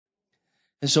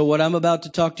And so what I'm about to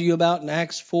talk to you about in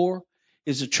Acts 4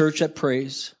 is a church that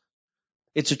prays.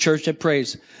 It's a church that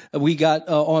prays. We got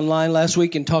online last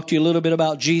week and talked to you a little bit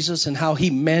about Jesus and how he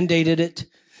mandated it.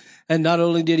 And not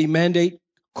only did he mandate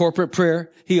corporate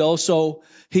prayer, he also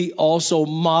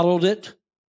modeled it.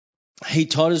 He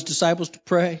taught his disciples to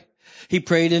pray. He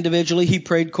prayed individually. He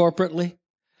prayed corporately.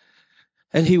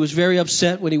 And he was very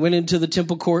upset when he went into the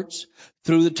temple courts,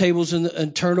 threw the tables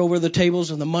and turned over the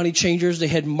tables and the money changers. They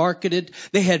had marketed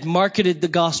the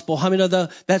gospel. How many know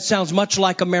that sounds much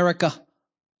like America?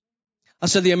 I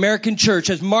said the American church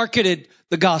has marketed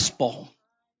the gospel.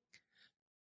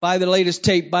 Buy the latest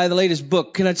tape, buy the latest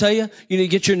book. Can I tell you? You need to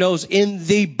get your nose in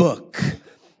the book.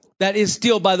 That is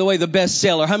still, by the way, the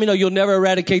bestseller. How many know you'll never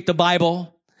eradicate the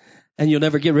Bible and you'll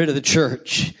never get rid of the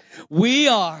church?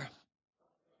 We're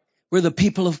the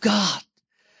people of God.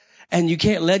 And you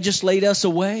can't legislate us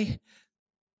away.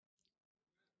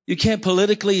 You can't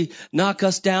politically knock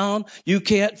us down. You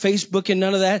can't, Facebook and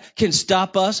none of that can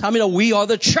stop us. How many know we are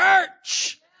the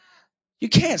church? You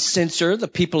can't censor the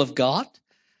people of God.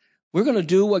 We're going to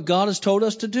do what God has told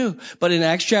us to do. But in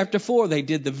Acts chapter 4, they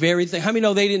did the very thing. How many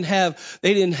know they didn't have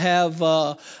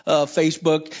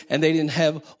Facebook and they didn't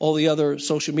have all the other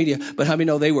social media. But how many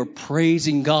know they were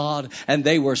praising God and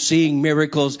they were seeing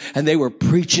miracles and they were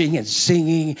preaching and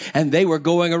singing and they were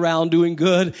going around doing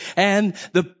good. And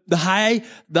the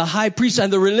high priest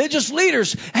and the religious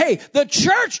leaders, hey, the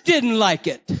church didn't like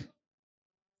it.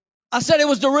 I said it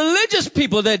was the religious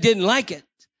people that didn't like it.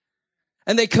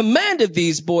 And they commanded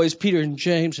these boys, Peter and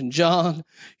James and John,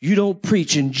 you don't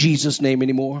preach in Jesus' name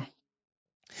anymore.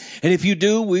 And if you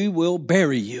do, we will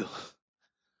bury you.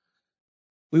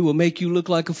 We will make you look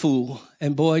like a fool.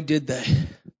 And boy, did they.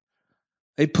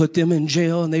 They put them in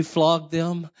jail and they flogged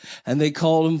them and they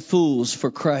called them fools for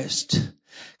Christ.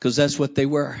 Because that's what they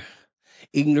were.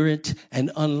 Ignorant and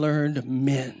unlearned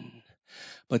men.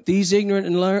 But these ignorant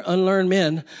and unlearned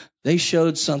men, they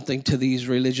showed something to these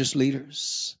religious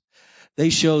leaders. They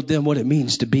showed them what it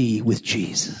means to be with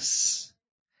Jesus.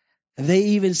 And they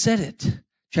even said it.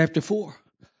 Chapter 4,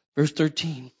 verse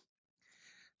 13.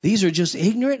 These are just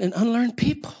ignorant and unlearned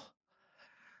people.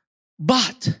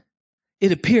 But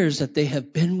it appears that they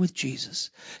have been with Jesus.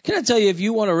 Can I tell you, if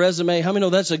you want a resume, how many know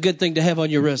that's a good thing to have on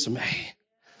your resume?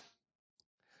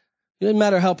 It doesn't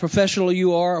matter how professional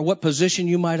you are or what position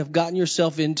you might have gotten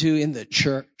yourself into in the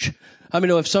church. I mean,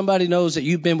 if somebody knows that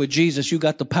you've been with Jesus, you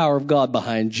got the power of God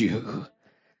behind you.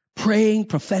 Praying,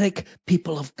 prophetic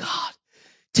people of God.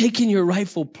 Taking your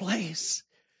rightful place.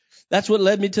 That's what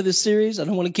led me to this series. I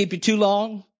don't want to keep you too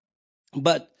long.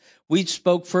 But we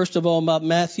spoke first of all about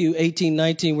Matthew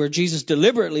 18:19, where Jesus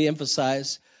deliberately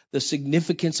emphasized the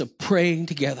significance of praying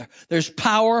together. There's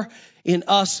power in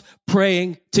us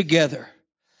praying together.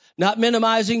 Not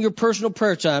minimizing your personal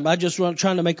prayer time. I just want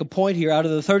trying to make a point here. Out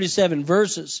of the 37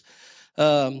 verses,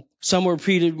 some were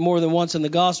repeated more than once in the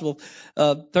gospel.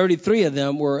 33 of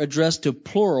them were addressed to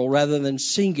plural rather than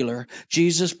singular.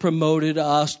 Jesus promoted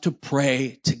us to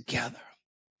pray together.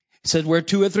 He said, where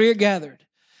two or three are gathered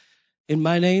in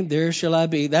my name, there shall I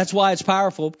be. That's why it's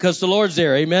powerful, because the Lord's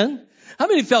there. Amen. How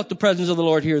many felt the presence of the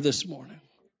Lord here this morning?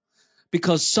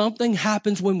 Because something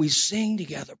happens when we sing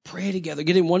together, pray together,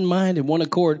 get in one mind and one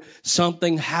accord.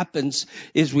 Something happens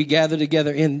as we gather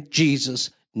together in Jesus'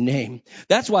 name.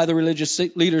 That's why the religious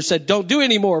leaders said, don't do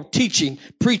any more teaching,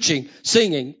 preaching,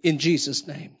 singing in Jesus'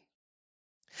 name.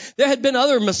 There had been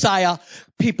other Messiah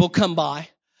people come by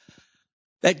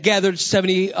that gathered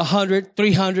 70, 100,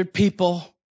 300 people.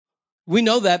 We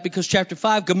know that because chapter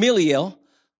 5, Gamaliel,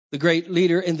 the great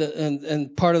leader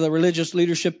and part of the religious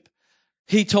leadership,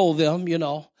 he told them,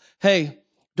 hey,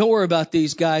 don't worry about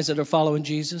these guys that are following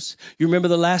Jesus. You remember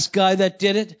the last guy that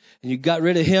did it and you got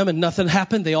rid of him and nothing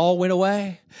happened. They all went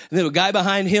away. And then a guy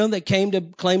behind him that came to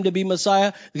claim to be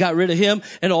Messiah, got rid of him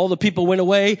and all the people went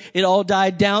away. It all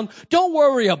died down. Don't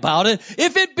worry about it.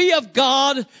 If it be of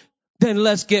God, then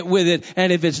let's get with it.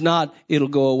 And if it's not, it'll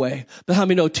go away. But how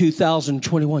many know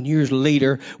 2021 years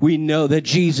later, we know that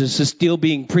Jesus is still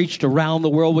being preached around the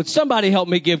world? Would somebody help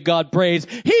me give God praise?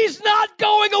 He's not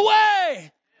going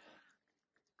away.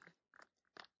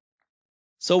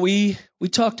 So we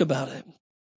talked about it.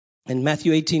 In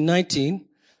Matthew 18:19,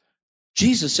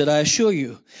 Jesus said, I assure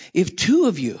you, if two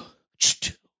of you,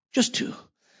 just two,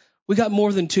 we got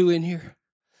more than two in here.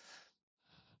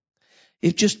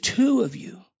 If just two of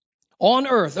you on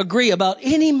earth agree about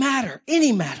any matter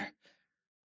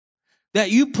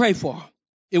that you pray for,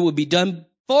 it will be done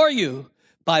for you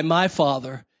by my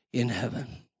Father in heaven.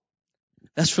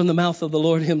 That's from the mouth of the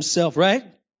Lord himself, right?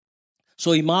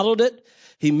 So he modeled it.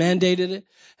 He mandated it.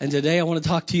 And today I want to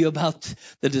talk to you about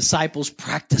the disciples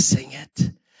practicing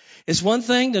it. It's one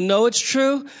thing to know it's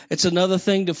true. It's another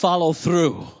thing to follow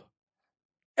through.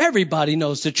 Everybody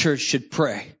knows the church should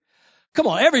pray. Come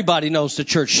on, everybody knows the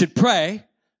church should pray.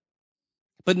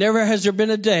 But never has there been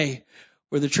a day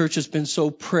where the church has been so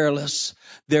prayerless,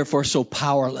 therefore so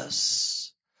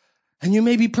powerless. And you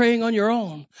may be praying on your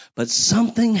own, but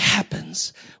something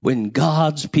happens when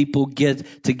God's people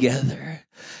get together.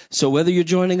 So whether you're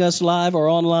joining us live or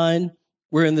online,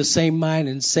 we're in the same mind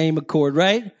and same accord,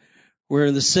 right? We're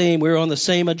on the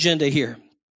same agenda here.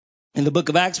 In the book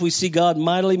of Acts, we see God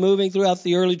mightily moving throughout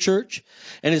the early church,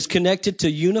 and it's connected to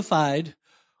unified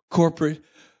corporate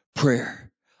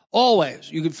prayer. Always.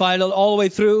 You can find it all the way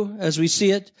through as we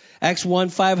see it. Acts 1,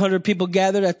 500 people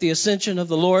gathered at the ascension of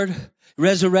the Lord,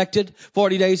 resurrected.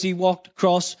 40 days he walked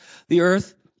across the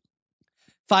earth.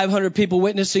 500 people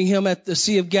witnessing him at the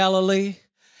Sea of Galilee.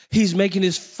 He's making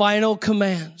his final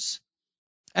commands.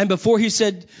 And before he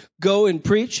said, go and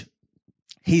preach,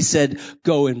 he said,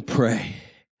 go and pray.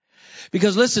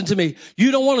 Because listen to me,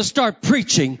 you don't want to start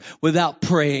preaching without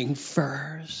praying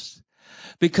first.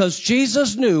 Because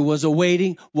Jesus knew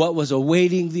what was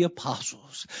awaiting the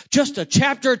apostles. Just a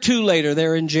chapter or two later,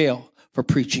 they're in jail for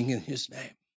preaching in his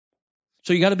name.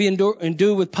 So you got to be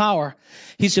endued with power.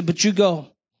 He said, but you go,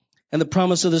 and the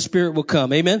promise of the Spirit will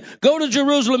come. Amen. Go to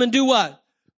Jerusalem and do what?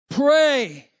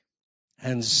 Pray.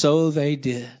 And so they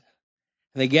did.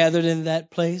 And they gathered in that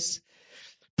place,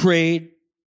 prayed.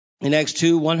 In Acts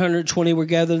 2, 120 were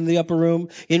gathered in the upper room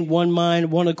in one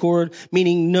mind, one accord,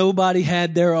 meaning nobody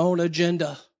had their own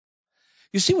agenda.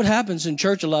 You see what happens in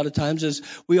church a lot of times is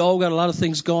we all got a lot of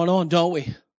things going on, don't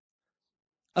we?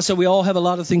 I said we all have a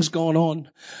lot of things going on.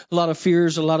 A lot of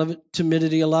fears, a lot of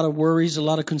timidity, a lot of worries, a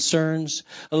lot of concerns,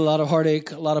 a lot of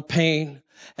heartache, a lot of pain.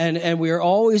 And we are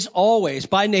always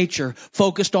by nature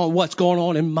focused on what's going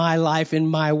on in my life, in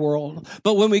my world.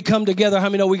 But when we come together, how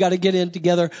many know we got to get in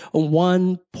together on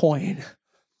one point?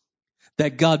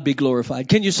 That God be glorified.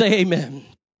 Can you say amen?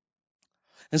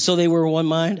 And so they were one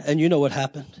mind, and you know what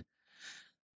happened.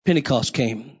 Pentecost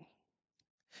came.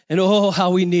 And oh,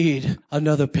 how we need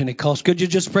another Pentecost. Could you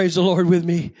just praise the Lord with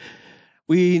me?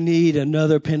 We need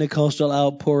another Pentecostal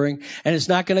outpouring. And it's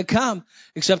not going to come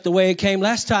except the way it came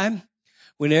last time.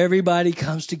 When everybody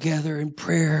comes together in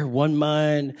prayer, one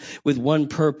mind, with one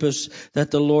purpose, that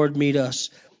the Lord meet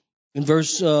us. In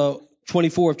verse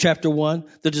 24 of chapter 1,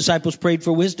 the disciples prayed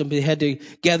for wisdom. They had to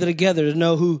gather together to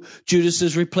know who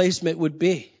Judas's replacement would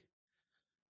be.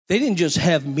 They didn't just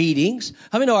have meetings.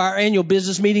 How many know our annual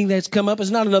business meeting that's come up is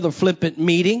not another flippant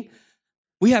meeting?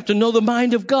 We have to know the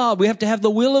mind of God. We have to have the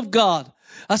will of God.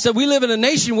 I said we live in a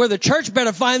nation where the church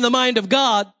better find the mind of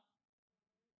God.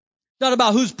 Not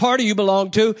about whose party you belong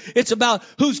to. It's about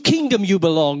whose kingdom you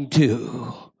belong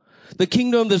to. The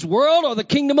kingdom of this world or the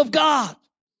kingdom of God.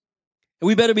 And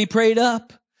we better be prayed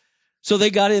up. So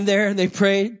they got in there and they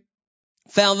prayed.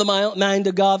 Found the mind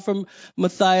of God from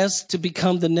Matthias to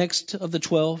become the next of the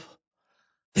 12.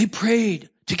 They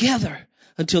prayed together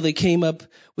until they came up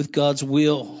with God's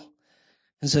will.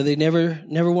 And so they never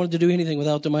wanted to do anything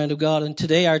without the mind of God. And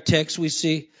today our text, we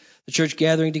see the church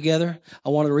gathering together. I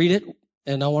want to read it.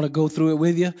 And I want to go through it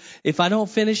with you. If I don't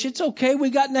finish, it's okay.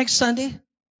 We got next Sunday.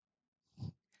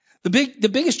 The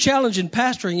biggest challenge in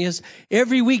pastoring is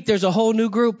every week there's a whole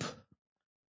new group.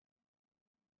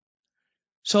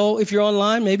 So if you're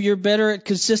online, maybe you're better at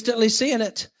consistently seeing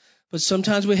it. But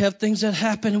sometimes we have things that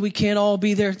happen and we can't all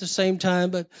be there at the same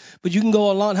time. But you can go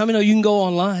online. How many know you can go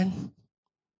online?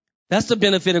 That's the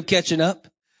benefit of catching up.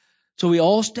 So we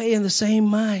all stay in the same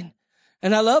mind.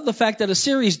 And I love the fact that a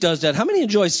series does that. How many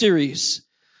enjoy series?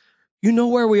 You know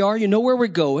where we are, you know where we're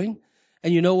going,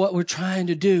 and you know what we're trying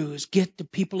to do is get the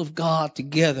people of God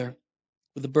together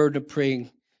with the burden of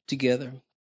praying together.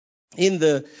 In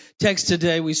the text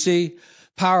today, we see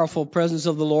powerful presence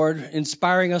of the Lord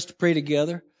inspiring us to pray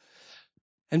together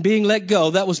and being let go.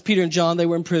 That was Peter and John. They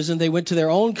were in prison. They went to their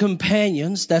own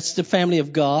companions, that's the family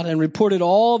of God, and reported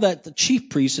all that the chief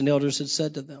priests and elders had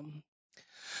said to them.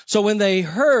 So when they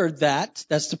heard that,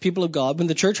 that's the people of God, when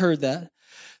the church heard that,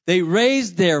 they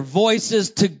raised their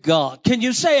voices to God. Can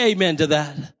you say amen to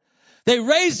that? They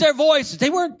raised their voices. They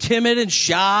weren't timid and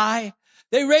shy.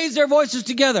 They raised their voices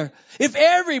together. If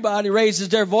everybody raises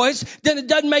their voice, then it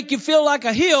doesn't make you feel like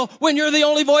a hill when you're the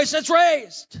only voice that's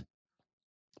raised.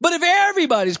 But if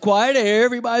everybody's quiet,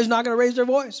 everybody's not going to raise their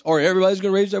voice. Or everybody's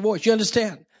going to raise their voice. You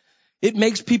understand? It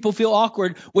makes people feel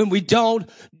awkward when we don't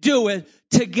do it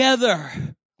together.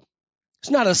 It's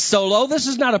not a solo. This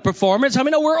is not a performance. I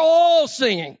mean, we're all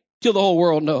singing till the whole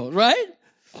world knows, right?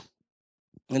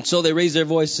 And so they raise their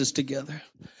voices together.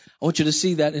 I want you to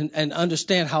see that and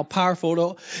understand how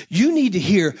powerful. You need to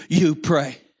hear you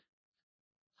pray.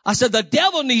 I said the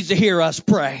devil needs to hear us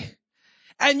pray.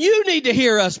 And you need to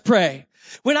hear us pray.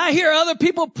 When I hear other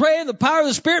people pray, the power of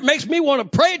the Spirit makes me want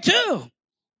to pray too.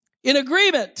 In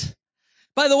agreement.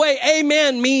 By the way,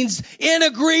 amen means in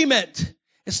agreement.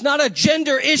 It's not a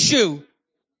gender issue.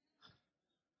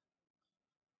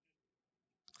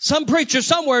 Some preacher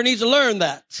somewhere needs to learn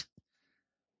that.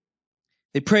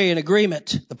 They pray in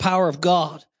agreement, the power of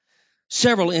God.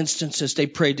 Several instances they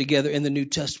prayed together in the New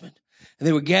Testament. And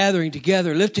they were gathering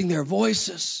together, lifting their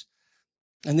voices.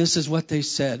 And this is what they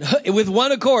said. With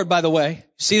one accord, by the way.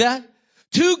 See that?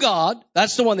 To God.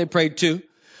 That's the one they prayed to.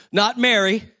 Not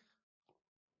Mary.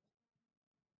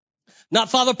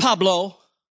 Not Father Pablo.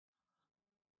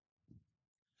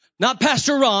 Not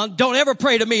Pastor Ron. Don't ever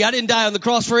pray to me. I didn't die on the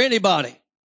cross for anybody.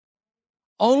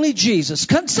 Only Jesus.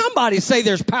 Can somebody say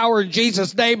there's power in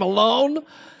Jesus' name alone?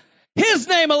 His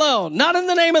name alone. Not in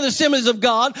the name of the assemblies of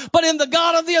God, but in the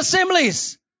God of the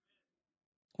assemblies.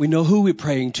 We know who we're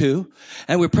praying to,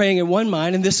 and we're praying in one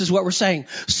mind, and this is what we're saying.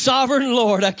 Sovereign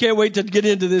Lord. I can't wait to get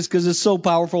into this because it's so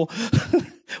powerful.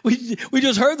 We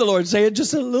just heard the Lord say it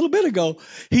just a little bit ago.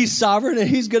 He's sovereign, and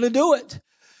He's going to do it.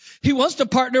 He wants to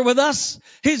partner with us.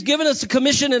 He's given us a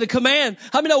commission and a command.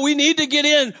 How many know we need to get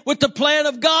in with the plan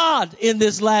of God in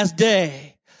this last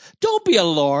day? Don't be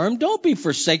alarmed. Don't be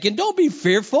forsaken. Don't be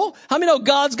fearful. How many know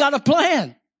God's got a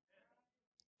plan?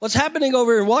 What's happening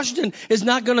over in Washington is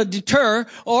not going to deter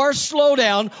or slow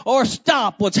down or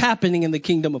stop what's happening in the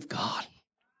kingdom of God.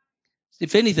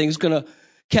 If anything, it's going to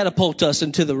catapult us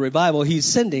into the revival He's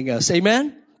sending us.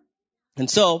 Amen? And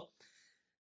so,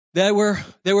 they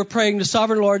were praying to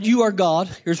Sovereign Lord, you are God.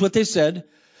 Here's what they said.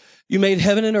 You made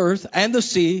heaven and earth and the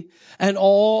sea and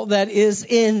all that is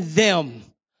in them.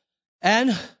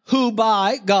 And who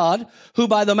by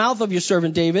the mouth of your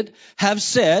servant David have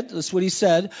said, that's what he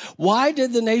said, why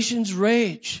did the nations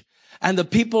rage and the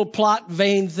people plot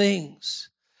vain things?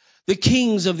 The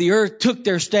kings of the earth took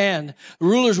their stand. The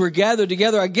rulers were gathered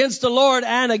together against the Lord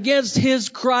and against His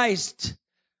Christ.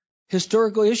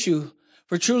 Historical issue.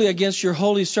 For truly against your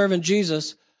holy servant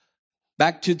Jesus,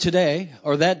 back to today,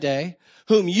 or that day,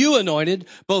 whom you anointed,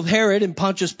 both Herod and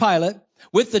Pontius Pilate,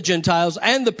 with the Gentiles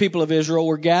and the people of Israel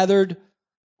were gathered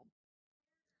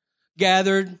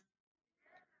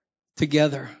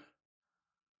together.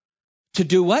 To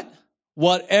do what?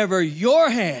 Whatever your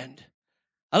hand,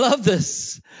 I love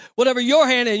this, whatever your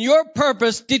hand and your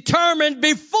purpose determined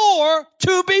before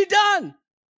to be done.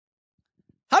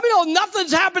 How many know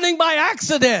nothing's happening by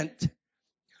accident?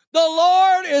 The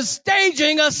Lord is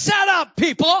staging a setup,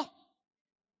 people.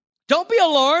 Don't be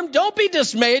alarmed. Don't be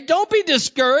dismayed. Don't be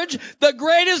discouraged. The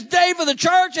greatest day for the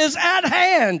church is at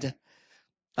hand.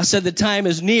 I said the time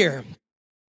is near.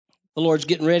 The Lord's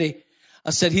getting ready.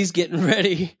 I said He's getting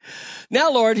ready.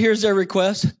 Now, Lord, here's their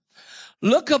request.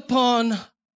 Look upon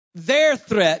their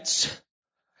threats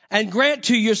and grant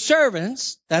to your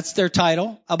servants, that's their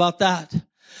title, how about that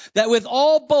with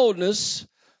all boldness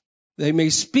they may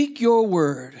speak your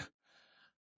word,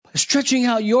 stretching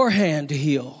out your hand to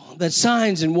heal, that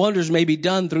signs and wonders may be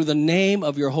done through the name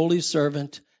of your holy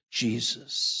servant,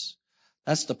 Jesus.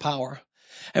 That's the power.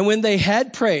 And when they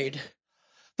had prayed,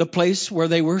 the place where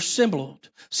they were assembled,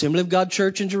 Assembly of God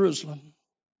Church in Jerusalem,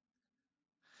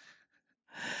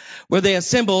 where they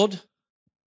assembled,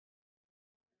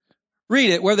 read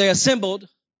it, where they assembled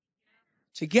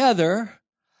together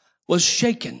was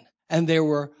shaken, and there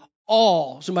were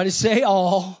all, somebody say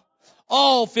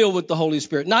all filled with the Holy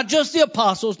Spirit. Not just the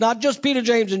apostles, not just Peter,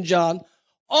 James, and John.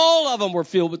 All of them were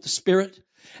filled with the Spirit.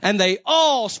 And they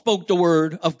all spoke the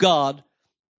word of God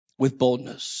with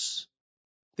boldness.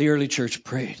 The early church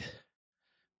prayed.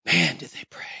 Man, did they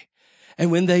pray. And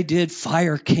when they did,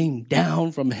 fire came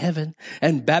down from heaven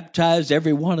and baptized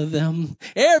every one of them.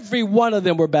 Every one of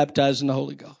them were baptized in the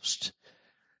Holy Ghost.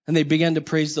 And they began to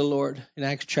praise the Lord in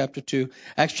Acts chapter 2.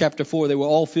 Acts chapter 4, they were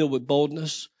all filled with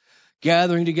boldness,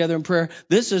 gathering together in prayer.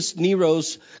 This is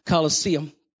Nero's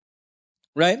Colosseum,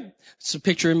 right? It's a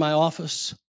picture in my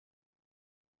office.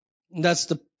 And that's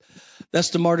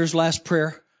the martyr's last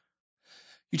prayer.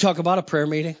 You talk about a prayer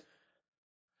meeting.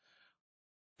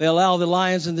 They allow the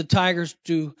lions and the tigers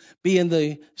to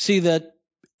be see that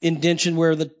indention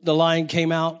where the lion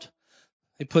came out.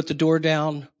 They put the door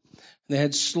down. They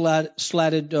had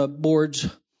slatted boards,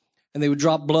 and they would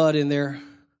drop blood in there,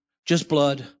 just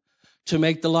blood, to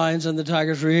make the lions and the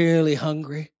tigers really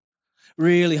hungry,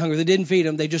 really hungry. They didn't feed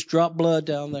them. They just dropped blood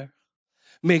down there,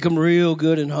 make them real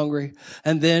good and hungry.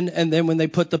 And then when they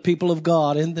put the people of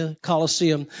God in the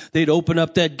Colosseum, they'd open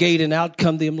up that gate, and out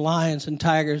come them lions and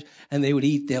tigers, and they would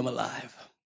eat them alive.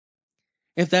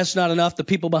 If that's not enough, the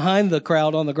people behind the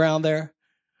crowd on the ground there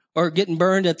are getting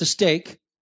burned at the stake.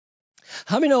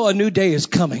 How many know a new day is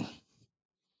coming?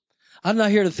 I'm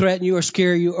not here to threaten you or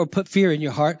scare you or put fear in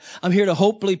your heart. I'm here to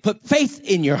hopefully put faith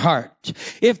in your heart.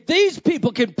 If these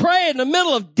people can pray in the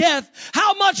middle of death,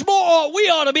 how much more we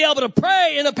ought to be able to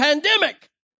pray in a pandemic?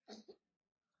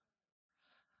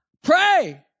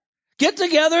 Pray. Get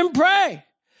together and pray.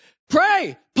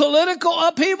 Pray. Political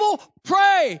upheaval.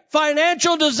 Pray.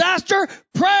 Financial disaster.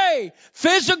 Pray.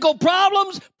 Physical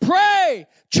problems. Pray.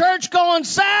 Church going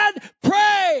sad.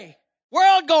 Pray.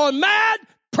 World going mad.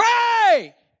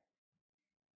 Pray.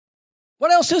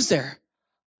 What else is there?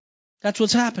 That's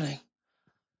what's happening.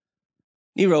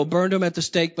 Nero burned them at the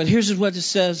stake, but here's what it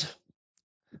says.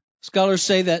 Scholars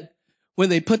say that when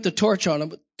they put the torch on them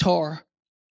with tar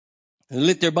and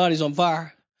lit their bodies on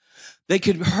fire, they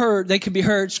could be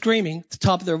heard screaming at the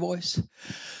top of their voice,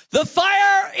 "The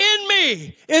fire in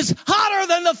me is hotter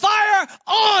than the fire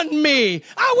on me."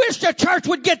 I wish the church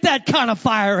would get that kind of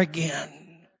fire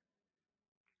again.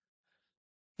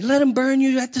 You let them burn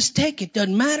you at the stake. It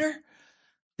doesn't matter.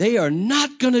 They are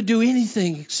not going to do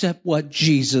anything except what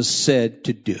Jesus said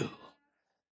to do.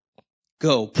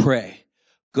 Go pray.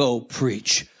 Go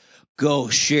preach. Go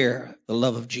share the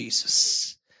love of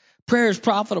Jesus. Prayer is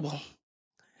profitable.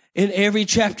 In every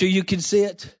chapter you can see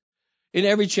it. In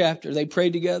every chapter they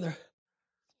prayed together.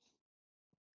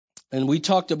 And we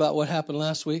talked about what happened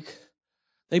last week.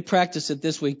 They practiced it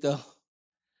this week though.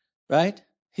 Right?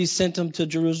 He sent them to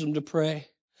Jerusalem to pray.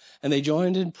 And they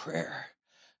joined in prayer.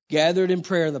 Gathered in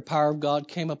prayer, the power of God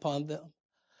came upon them.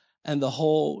 And the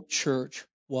whole church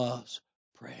was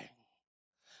praying.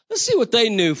 Let's see what they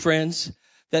knew, friends,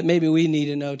 that maybe we need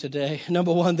to know today.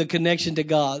 Number one, the connection to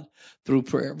God through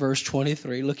prayer. Verse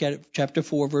 23. Look at it, chapter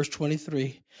 4, verse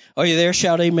 23. Are you there?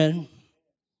 Shout amen.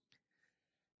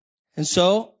 And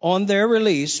so, on their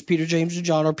release, Peter, James, and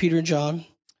John, or Peter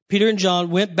and John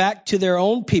went back to their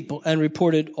own people and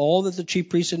reported all that the chief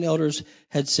priests and elders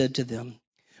had said to them.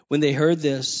 When they heard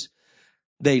this,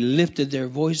 they lifted their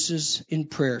voices in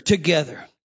prayer together.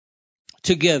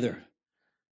 Together.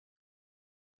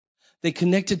 They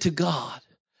connected to God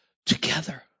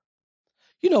together.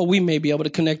 You know, we may be able to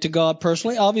connect to God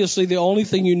personally. Obviously, the only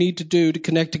thing you need to do to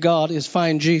connect to God is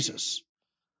find Jesus.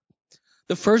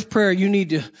 The first prayer you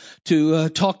need to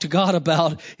talk to God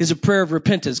about is a prayer of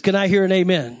repentance. Can I hear an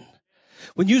amen?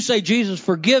 When you say, "Jesus,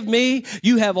 forgive me.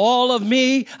 You have all of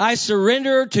me. I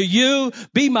surrender to you.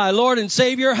 Be my Lord and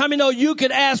Savior." How many know you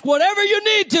can ask whatever you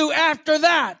need to after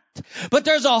that? But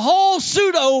there's a whole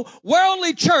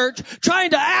pseudo-worldly church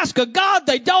trying to ask a God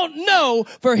they don't know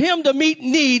for him to meet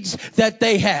needs that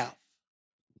they have.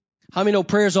 How many know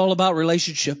prayer is all about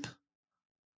relationship?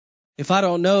 If I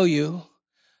don't know you,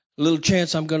 little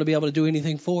chance I'm going to be able to do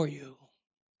anything for you.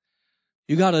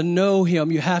 You got to know him.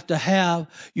 You have to have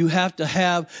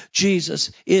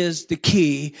Jesus is the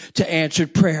key to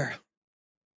answered prayer.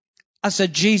 I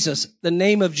said Jesus, the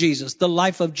name of Jesus, the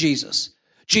life of Jesus.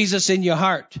 Jesus in your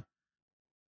heart.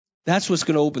 That's what's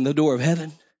going to open the door of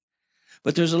heaven.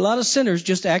 But there's a lot of sinners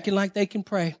just acting like they can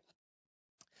pray.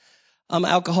 I'm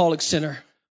an alcoholic sinner.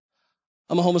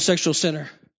 I'm a homosexual sinner.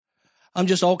 I'm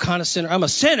just all kind of sinner. I'm a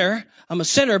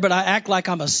sinner, but I act like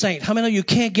I'm a saint. How many of you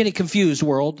can't get it confused,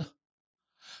 world?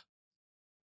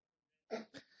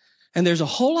 And there's a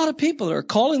whole lot of people that are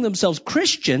calling themselves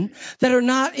Christian that are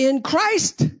not in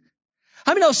Christ.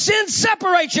 I mean, sin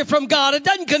separates you from God. It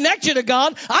doesn't connect you to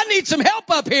God. I need some help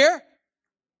up here.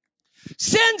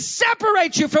 Sin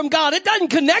separates you from God. It doesn't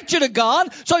connect you to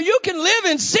God. So you can live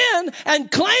in sin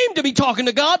and claim to be talking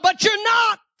to God, but you're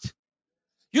not.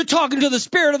 You're talking to the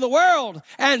spirit of the world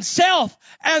and self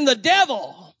and the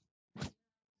devil.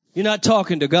 You're not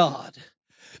talking to God.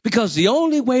 Because the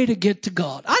only way to get to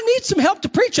God, I need some help to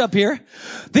preach up here.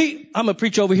 I'm going to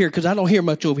preach over here because I don't hear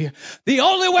much over here. The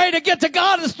only way to get to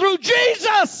God is through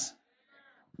Jesus.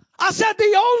 I said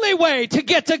the only way to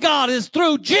get to God is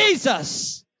through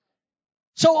Jesus.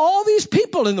 So all these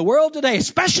people in the world today,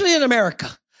 especially in America,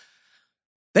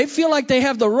 they feel like they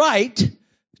have the right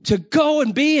to go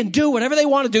and be and do whatever they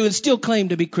want to do and still claim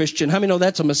to be Christian. How many know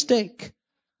that's a mistake?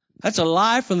 That's a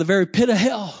lie from the very pit of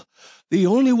hell. The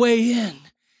only way in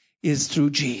is through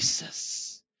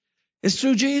Jesus. It's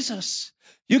through Jesus.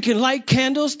 You can light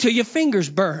candles till your fingers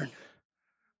burn.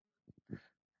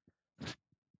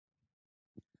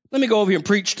 Let me go over here and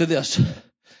preach to this.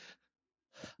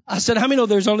 I said, how many know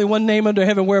there's only one name under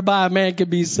heaven whereby a man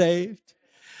can be saved?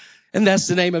 And that's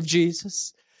the name of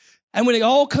Jesus. And when it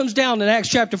all comes down in Acts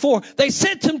chapter 4, they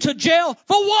sent him to jail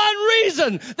for one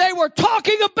reason. They were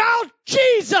talking about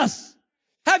Jesus.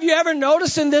 Have you ever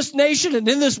noticed in this nation and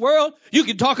in this world, you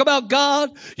can talk about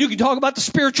God, you can talk about the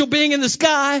spiritual being in the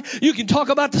sky, you can talk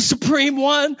about the Supreme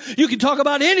One, you can talk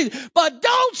about anything, but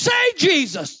don't say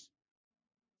Jesus.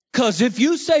 Because if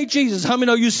you say Jesus, how many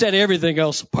know you set everything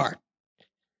else apart?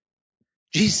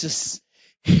 Jesus,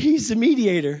 he's the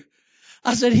mediator.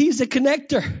 I said, he's the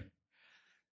connector.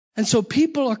 And so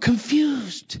people are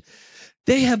confused.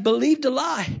 They have believed a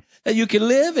lie that you can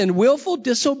live in willful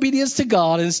disobedience to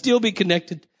God and still be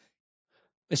connected.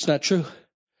 It's not true.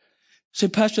 Say,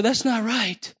 Pastor, that's not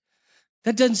right.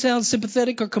 That doesn't sound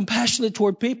sympathetic or compassionate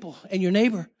toward people and your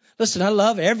neighbor. Listen, I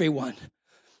love everyone.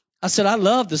 I said, I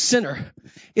love the sinner.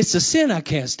 It's the sin I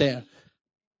can't stand.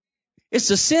 It's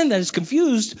the sin that has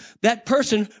confused that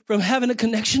person from having a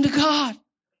connection to God.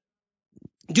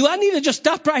 Do I need to just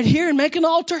stop right here and make an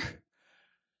altar?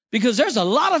 Because there's a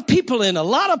lot of people in a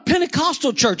lot of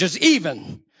Pentecostal churches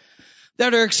even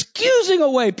that are excusing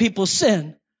away people's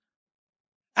sin,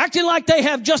 acting like they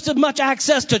have just as much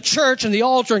access to church and the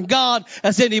altar and God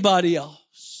as anybody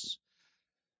else.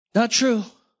 Not true.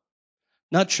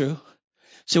 Not true.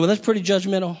 Say, well, that's pretty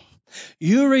judgmental.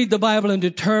 You read the Bible and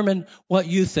determine what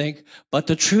you think, but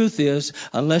the truth is,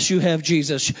 unless you have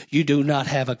Jesus, you do not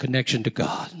have a connection to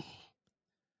God.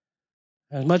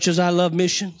 As much as I love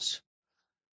missions,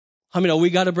 we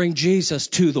got to bring Jesus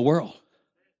to the world.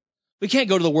 We can't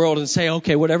go to the world and say,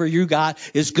 okay, whatever you got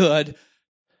is good.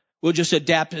 We'll just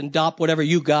adapt and adopt whatever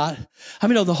you got.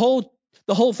 The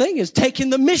whole thing is taking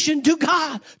the mission to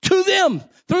God, to them,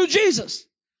 through Jesus.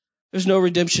 There's no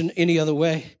redemption any other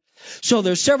way. So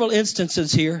there's several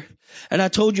instances here. And I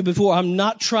told you before, I'm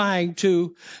not trying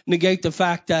to negate the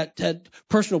fact that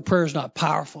personal prayer is not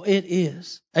powerful. It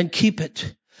is. And keep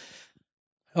it.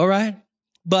 All right?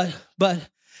 But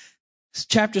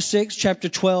chapter 6, chapter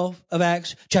 12 of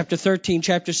Acts, chapter 13,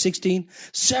 chapter 16,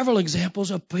 several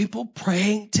examples of people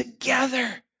praying together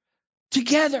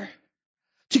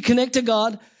to connect to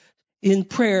God in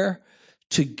prayer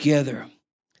together.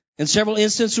 In several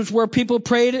instances where people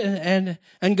prayed and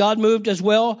God moved as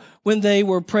well when they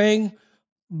were praying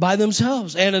by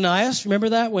themselves. Ananias, remember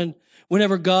that?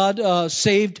 Whenever God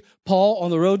saved Paul on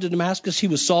the road to Damascus, he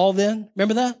was Saul then.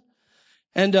 Remember that?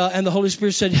 And the Holy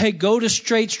Spirit said, hey, go to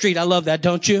Straight Street. I love that,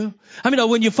 don't you?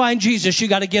 When you find Jesus, you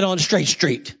got to get on Straight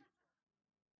Street.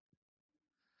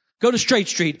 Go to Straight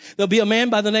Street. There'll be a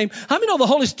man by the name. The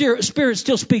Holy Spirit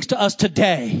still speaks to us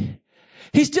today?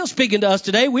 He's still speaking to us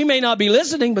today. We may not be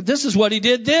listening, but this is what he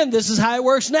did then. This is how it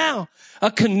works now. A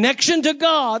connection to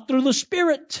God through the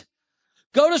Spirit.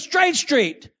 Go to Straight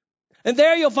Street. And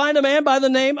there you'll find a man by the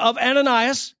name of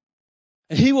Ananias,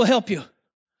 and he will help you.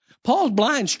 Paul's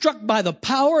blind, struck by the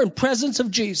power and presence of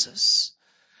Jesus.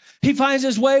 He finds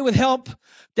his way with help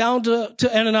down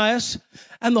to Ananias,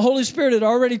 and the Holy Spirit had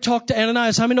already talked to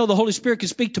Ananias. How many know the Holy Spirit can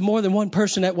speak to more than one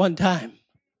person at one time?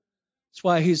 That's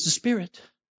why he's the Spirit.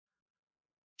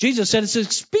 Jesus said it's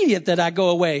expedient that I go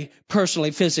away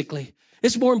personally, physically.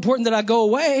 It's more important that I go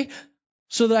away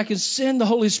so that I can send the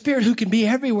Holy Spirit who can be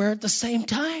everywhere at the same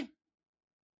time.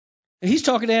 And he's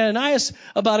talking to Ananias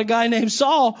about a guy named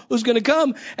Saul who's going to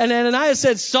come. And Ananias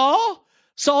said, Saul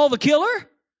the killer?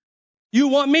 You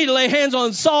want me to lay hands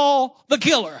on Saul the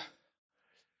killer?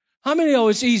 How many know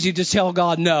it's easy to tell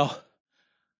God no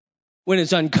when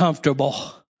it's uncomfortable?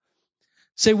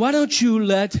 Say, why don't you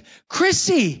let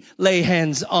Chrissy lay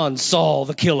hands on Saul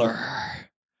the killer?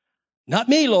 Not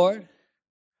me, Lord.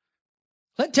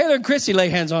 Let Taylor and Chrissy lay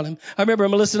hands on him. I remember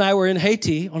Melissa and I were in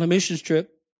Haiti on a missions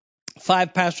trip.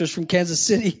 5 pastors from Kansas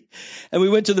City. And we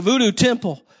went to the voodoo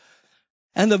temple.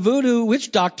 And the voodoo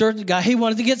witch doctor, the guy, he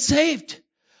wanted to get saved.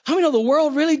 How many know the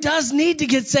world really does need to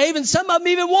get saved? And some of them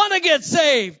even want to get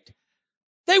saved.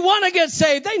 They want to get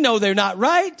saved. They know they're not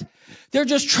right. They're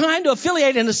just trying to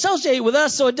affiliate and associate with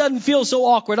us so it doesn't feel so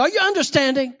awkward. Are you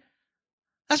understanding?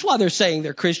 That's why they're saying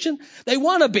they're Christian. They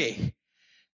want to be.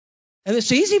 And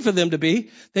it's easy for them to be.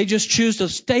 They just choose to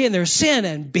stay in their sin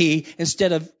and be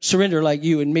instead of surrender like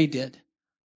you and me did.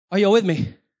 Are you with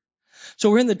me?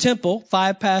 So we're in the temple,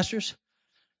 5 pastors.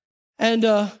 And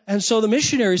so the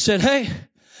missionary said, hey,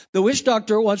 the witch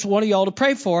doctor wants one of y'all to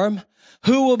pray for him.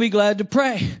 Who will be glad to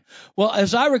pray? Well,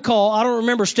 as I recall, I don't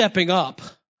remember stepping up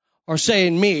or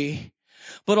saying me,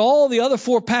 but all the other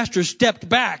 4 pastors stepped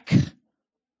back.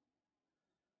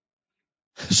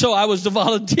 So I was the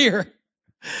volunteer.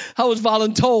 I was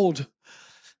voluntold.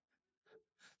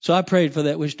 So I prayed for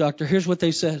that witch doctor. Here's what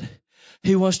they said.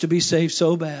 He wants to be saved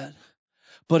so bad.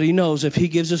 But he knows if he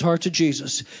gives his heart to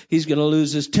Jesus, he's going to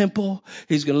lose his temple.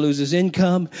 He's going to lose his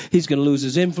income. He's going to lose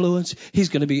his influence. He's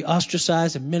going to be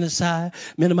ostracized and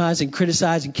minimized and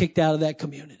criticized and kicked out of that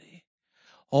community.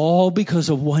 All because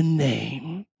of one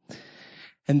name.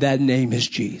 And that name is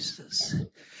Jesus.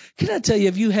 Can I tell you,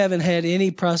 if you haven't had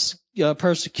any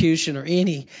persecution or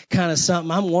any kind of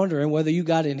something, I'm wondering whether you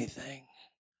got anything.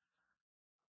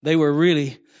 They were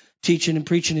really teaching and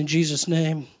preaching in Jesus'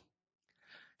 name.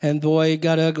 And boy, it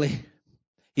got ugly.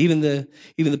 Even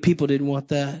the people didn't want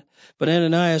that. But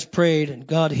Ananias prayed and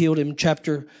God healed him.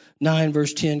 Chapter 9,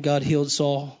 verse 10, God healed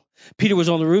Saul. Peter was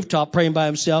on the rooftop praying by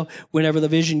himself whenever the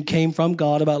vision came from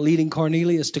God about leading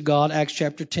Cornelius to God. Acts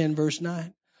chapter 10, verse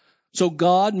 9. So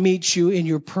God meets you in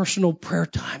your personal prayer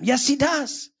time. Yes, he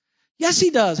does. Yes,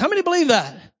 he does. How many believe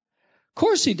that? Of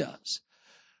course he does.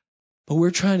 But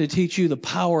we're trying to teach you the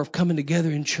power of coming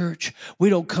together in church. We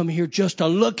don't come here just to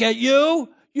look at you.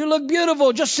 You look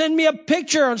beautiful. Just send me a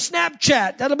picture on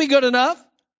Snapchat. That'll be good enough.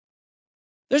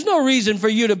 There's no reason for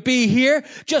you to be here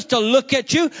just to look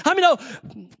at you. I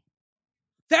mean,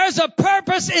 there's a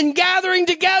purpose in gathering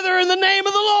together in the name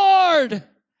of the Lord.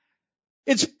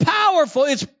 It's powerful.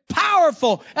 It's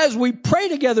powerful as we pray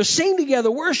together, sing together,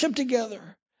 worship together,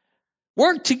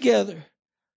 work together.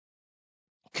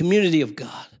 Community of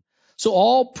God. So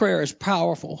all prayer is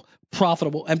powerful,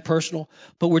 profitable, and personal.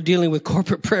 But we're dealing with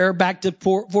corporate prayer. Back to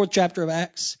fourth chapter of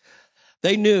Acts.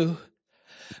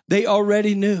 They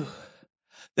already knew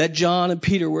that John and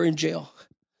Peter were in jail.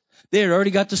 They had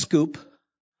already got the scoop,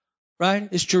 right?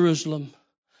 It's Jerusalem.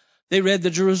 They read the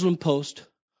Jerusalem Post.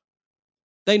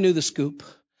 They knew the scoop.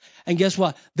 And guess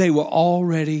what? They were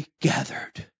already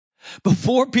gathered.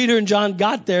 Before Peter and John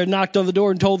got there and knocked on the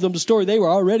door and told them the story, they were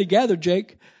already gathered,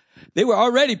 Jake. They were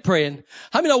already praying.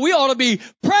 I mean, we ought to be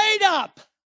prayed up.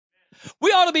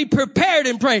 We ought to be prepared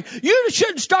in praying. You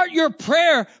shouldn't start your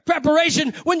prayer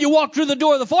preparation when you walk through the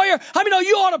door of the foyer. I mean,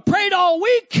 you ought to pray all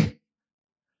week.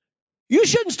 You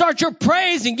shouldn't start your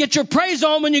praise and get your praise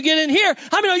on when you get in here.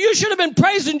 I mean, you should have been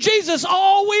praising Jesus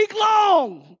all week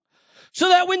long. So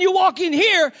that when you walk in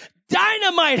here,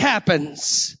 dynamite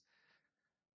happens.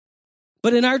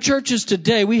 But in our churches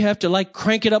today, we have to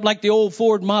crank it up like the old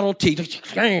Ford Model T. How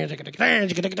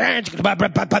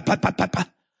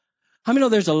many know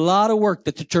there's a lot of work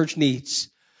that the church needs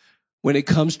when it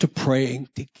comes to praying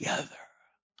together?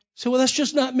 So, well, that's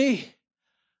just not me.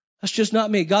 That's just not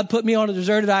me. God put me on a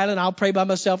deserted island. I'll pray by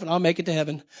myself and I'll make it to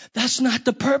heaven. That's not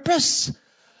the purpose.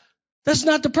 That's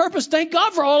not the purpose. Thank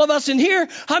God for all of us in here.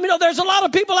 I mean, there's a lot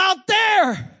of people out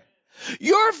there.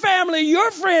 Your family, your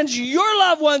friends, your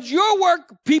loved ones, your work,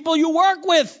 people you work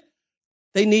with,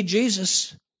 they need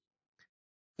Jesus.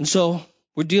 And so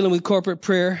we're dealing with corporate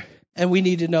prayer, and we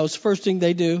need to know. So first thing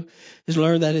they do is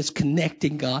learn that it's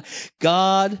connecting God.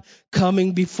 God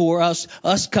coming before us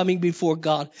coming before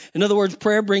God. In other words,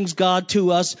 prayer brings God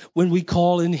to us when we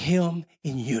call in Him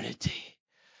in unity.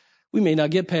 We may not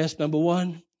get past number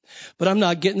one, but I'm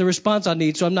not getting the response I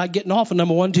need, so I'm not getting off of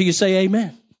number one until you say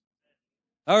amen.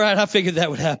 All right, I figured that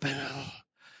would happen.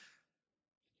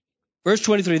 Verse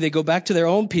 23, they go back to their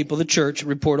own people, the church, and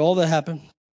report all that happened.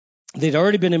 They'd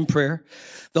already been in prayer,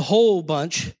 the whole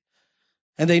bunch,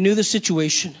 and they knew the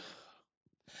situation.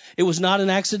 It was not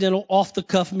an accidental,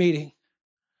 off-the-cuff meeting.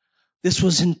 This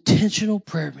was intentional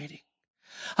prayer meeting.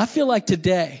 I feel like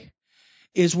today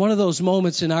is one of those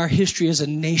moments in our history as a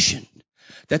nation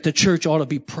that the church ought to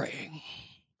be praying.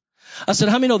 I said,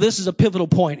 how many know this is a pivotal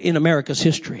point in America's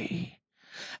history?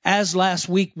 As last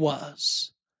week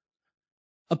was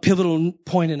a pivotal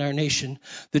point in our nation,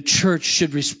 the church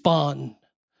should respond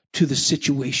to the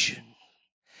situation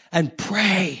and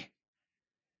pray.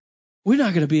 We're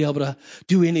not going to be able to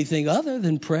do anything other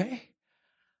than pray.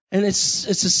 And it's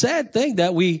a sad thing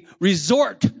that we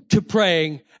resort to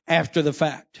praying after the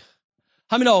fact.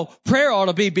 How many know prayer ought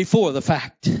to be before the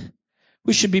fact?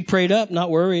 We should be prayed up,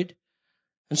 not worried.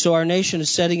 And so our nation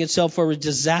is setting itself for a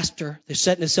disaster. They're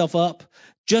setting itself up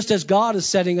just as God is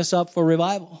setting us up for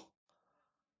revival.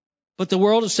 But the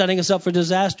world is setting us up for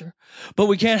disaster. But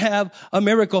we can't have a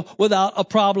miracle without a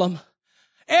problem.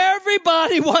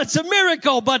 Everybody wants a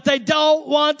miracle, but they don't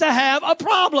want to have a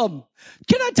problem.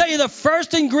 Can I tell you the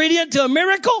first ingredient to a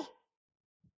miracle?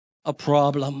 A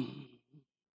problem.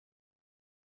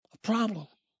 A problem.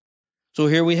 So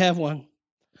here we have one.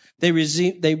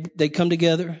 They come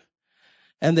together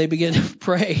and they begin to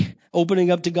pray,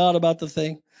 opening up to God about the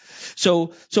thing.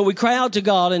 So we cry out to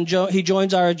God and He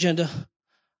joins our agenda.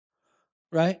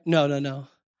 Right? No.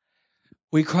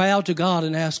 We cry out to God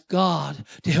and ask God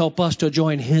to help us to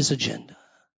join His agenda.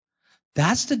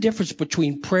 That's the difference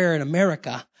between prayer in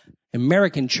America,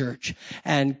 American church,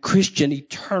 and Christian,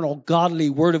 eternal, godly,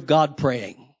 Word of God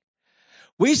praying.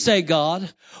 We say,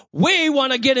 God, we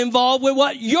want to get involved with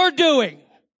what you're doing.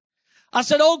 I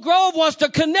said, Oak Grove wants to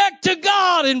connect to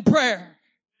God in prayer.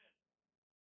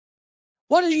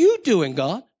 What are you doing,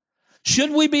 God?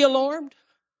 Should we be alarmed?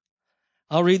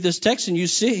 I'll read this text and you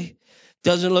see.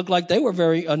 Doesn't look like they were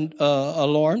very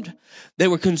alarmed. They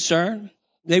were concerned.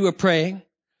 They were praying.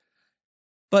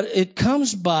 But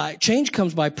change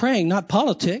comes by praying, not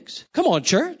politics. Come on,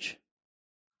 church.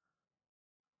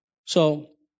 So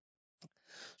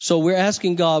we're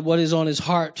asking God what is on his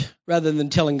heart rather than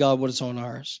telling God what is on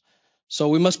ours. So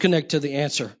we must connect to the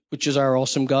answer, which is our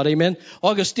awesome God. Amen.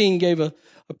 Augustine gave a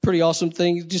pretty awesome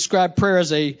thing. He described prayer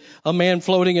as a man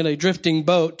floating in a drifting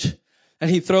boat,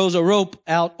 and he throws a rope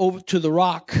out over to the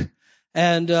rock.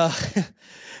 And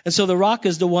so the rock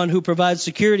is the one who provides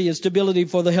security and stability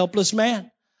for the helpless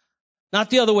man, not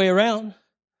the other way around.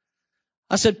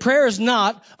 I said, prayer is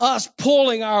not us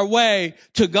pulling our way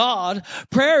to God.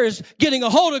 Prayer is getting a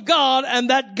hold of God, and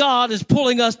that God is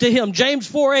pulling us to him. James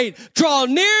 4:8, draw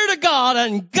near to God,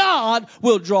 and God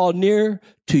will draw near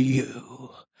to you.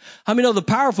 How many know the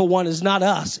powerful one is not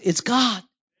us? It's God.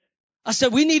 I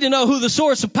said, we need to know who the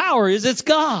source of power is. It's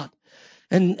God.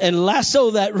 And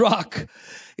lasso that rock.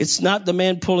 It's not the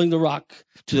man pulling the rock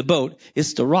to the boat.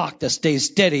 It's the rock that stays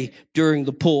steady during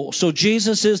the pull. So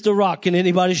Jesus is the rock. Can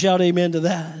anybody shout amen to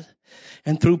that?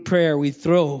 And through prayer, we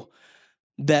throw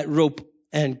that rope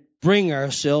and bring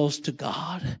ourselves to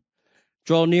God.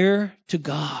 Draw near to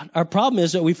God. Our problem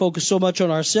is that we focus so much on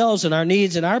ourselves and our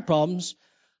needs and our problems,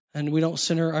 and we don't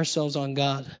center ourselves on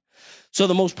God. So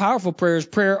the most powerful prayer is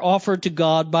prayer offered to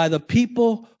God by the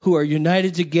people who are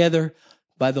united together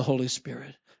by the Holy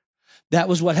Spirit. That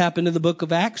was what happened in the book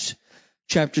of Acts,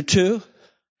 chapter 2.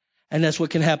 And that's what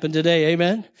can happen today.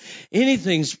 Amen.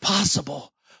 Anything's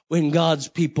possible when God's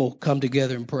people come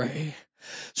together and pray.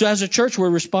 So as a church, we're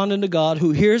responding to God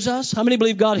who hears us. How many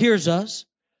believe God hears us?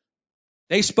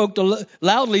 They spoke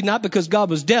loudly, not because God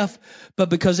was deaf, but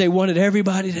because they wanted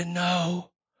everybody to know.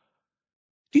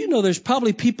 Do you know there's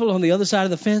probably people on the other side of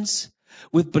the fence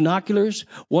with binoculars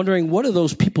wondering, what are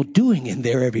those people doing in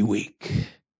there every week?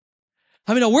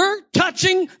 I mean, we're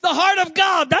touching the heart of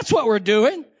God. That's what we're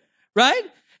doing, right?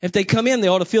 If they come in, they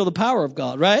ought to feel the power of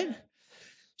God, right?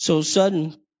 So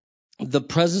sudden, the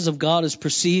presence of God is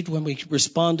perceived when we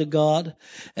respond to God,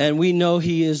 and we know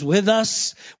he is with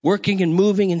us, working and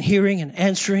moving and hearing and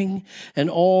answering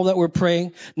and all that we're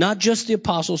praying. Not just the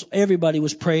apostles, everybody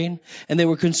was praying, and they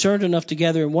were concerned enough to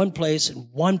gather in one place and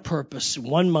one purpose,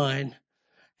 one mind.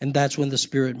 And that's when the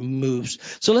Spirit moves.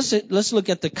 So let's look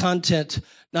at the content,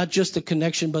 not just the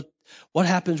connection, but what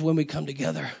happens when we come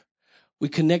together. We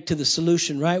connect to the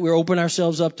solution, right? We open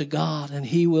ourselves up to God, and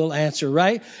he will answer,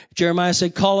 right? Jeremiah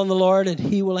said, call on the Lord, and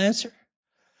he will answer.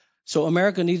 So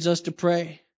America needs us to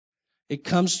pray. It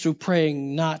comes through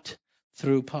praying, not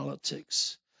through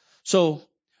politics. So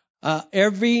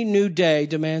every new day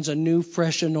demands a new,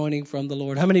 fresh anointing from the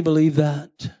Lord. How many believe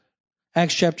that?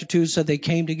 Acts chapter 2 said they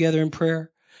came together in prayer.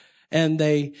 And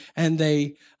they had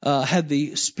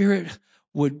the Spirit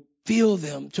would fill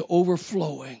them to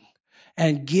overflowing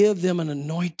and give them an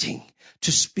anointing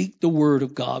to speak the word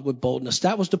of God with boldness.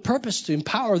 That was the purpose, to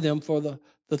empower them for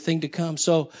the thing to come.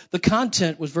 So the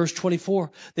content was verse 24.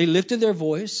 They lifted their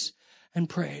voice and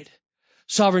prayed.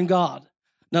 Sovereign God.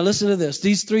 Now listen to this.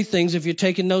 These three things, if you're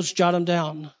taking notes, jot them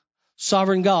down.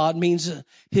 Sovereign God means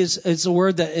it's a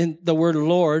word that in the word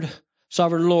Lord.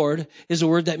 Sovereign Lord is a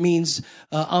word that means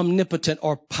omnipotent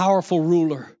or powerful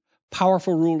ruler.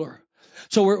 Powerful ruler.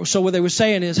 So what they were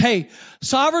saying is, hey,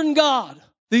 sovereign God,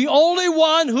 the only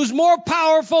one who's more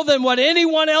powerful than what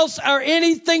anyone else or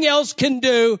anything else can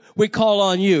do, we call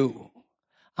on you.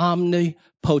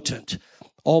 Omnipotent,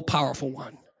 all-powerful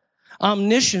one.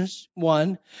 Omniscient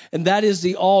one, and that is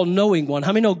the all-knowing one.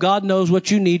 How many know God knows what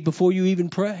you need before you even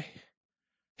pray?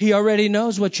 He already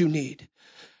knows what you need.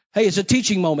 Hey, it's a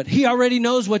teaching moment. He already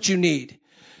knows what you need.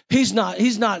 He's not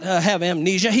have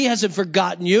amnesia. He hasn't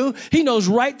forgotten you. He knows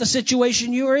right the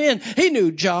situation you are in. He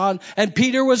knew John and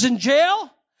Peter was in jail.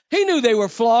 He knew they were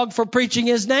flogged for preaching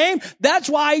his name. That's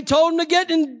why he told them to get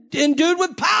endued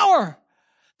with power.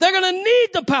 They're going to need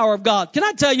the power of God. Can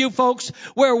I tell you, folks,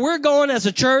 where we're going as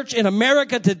a church in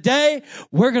America today,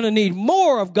 we're going to need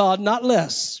more of God, not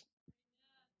less.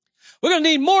 We're going to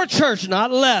need more church,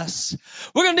 not less.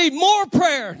 We're going to need more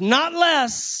prayer, not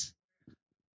less.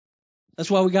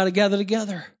 That's why we got to gather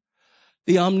together.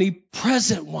 The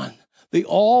omnipresent one, the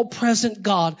all-present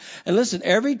God. And listen,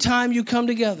 every time you come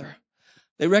together,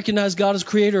 they recognize God as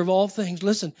creator of all things.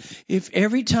 Listen, if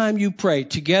every time you pray,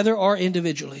 together or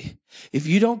individually, if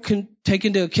you don't take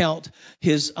into account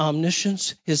his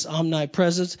omniscience, his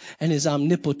omnipresence, and his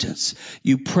omnipotence,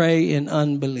 you pray in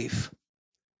unbelief.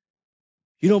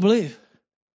 You don't believe.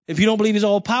 If you don't believe he's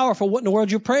all powerful, what in the world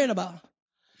are you praying about?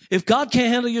 If God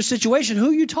can't handle your situation,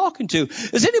 who are you talking to?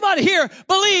 Does anybody here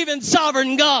believe in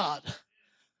sovereign God?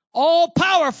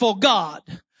 All-powerful God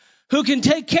who can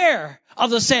take care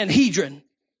of the Sanhedrin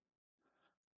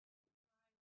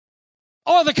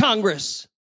or the Congress.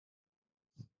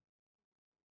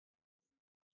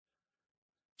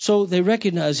 So they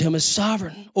recognized him as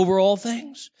sovereign over all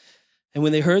things. And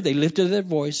when they heard, they lifted their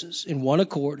voices in one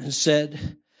accord and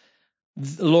said,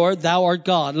 Lord, thou art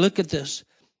God. Look at this,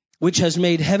 which has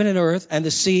made heaven and earth and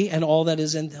the sea and all that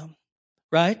is in them.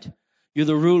 Right? You're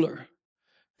the ruler.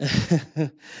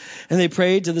 And they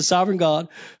prayed to the sovereign God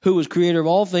who was creator of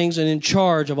all things and in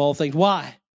charge of all things.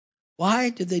 Why?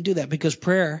 Why did they do that? Because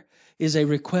prayer is a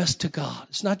request to God.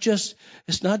 It's not just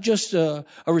a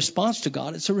response to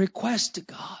God. It's a request to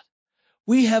God.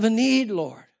 We have a need,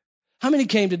 Lord. How many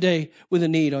came today with a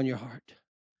need on your heart?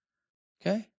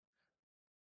 Okay?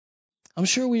 I'm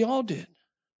sure we all did.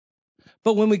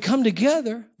 But when we come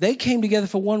together, they came together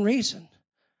for one reason,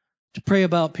 to pray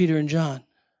about Peter and John.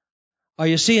 Are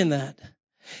you seeing that?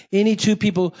 Any two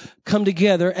people come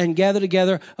together and gather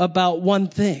together about one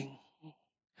thing,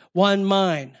 one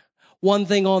mind, one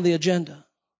thing on the agenda.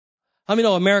 How many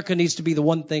know America needs to be the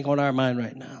one thing on our mind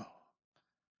right now?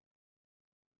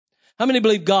 How many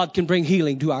believe God can bring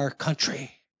healing to our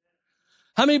country?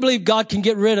 How many believe God can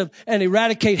get rid of and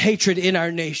eradicate hatred in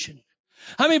our nation?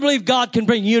 How many believe God can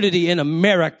bring unity in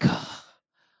America?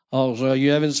 Oh, so you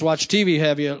haven't watched TV,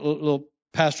 have you, little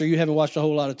pastor? You haven't watched a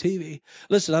whole lot of TV.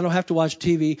 Listen, I don't have to watch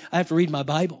TV. I have to read my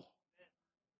Bible.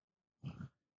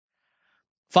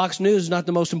 Fox News is not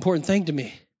the most important thing to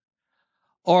me.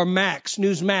 Or Max,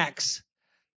 Newsmax.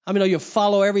 I mean, you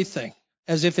follow everything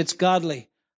as if it's godly.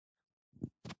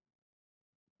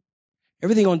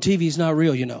 Everything on TV is not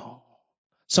real, you know.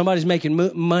 Somebody's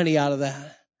making money out of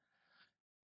that.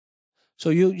 So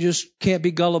you just can't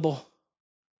be gullible.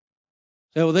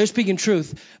 So they're speaking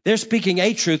truth. They're speaking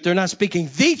a truth. They're not speaking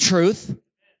the truth.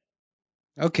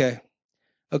 Okay.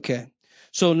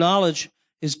 So knowledge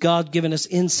is God giving us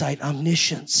insight,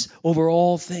 omniscience over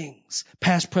all things,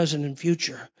 past, present, and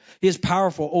future. He is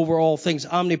powerful over all things.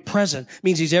 Omnipresent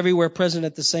means he's everywhere present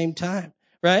at the same time,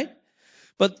 right?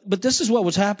 But this is what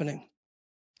was happening.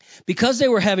 Because they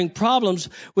were having problems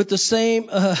with the same,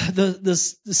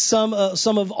 sum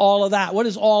of all of that. What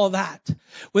is all of that?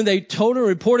 When they told and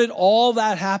reported all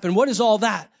that happened, what is all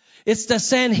that? It's the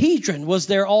Sanhedrin. Was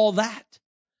there all that?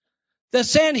 The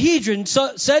Sanhedrin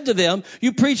said to them,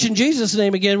 you preach in Jesus'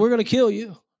 name again, we're going to kill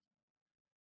you.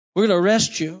 We're going to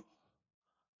arrest you.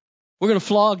 We're going to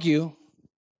flog you.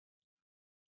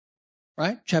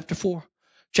 Right? Chapter 4.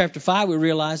 Chapter 5, we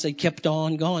realize they kept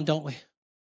on going, don't we?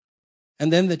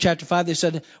 And then the chapter 5, they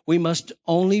said, we must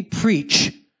only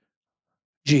preach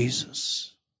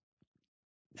Jesus.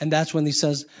 And that's when he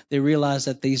says they realized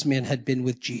that these men had been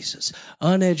with Jesus.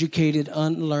 Uneducated,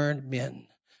 unlearned men,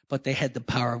 but they had the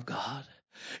power of God.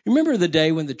 You remember the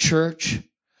day when the church,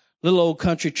 little old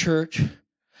country church,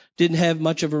 didn't have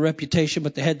much of a reputation,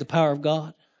 but they had the power of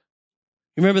God?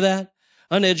 You remember that?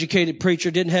 Uneducated preacher,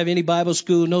 didn't have any Bible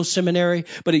school, no seminary,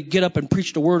 but he'd get up and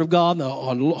preach the word of God,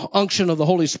 the unction of the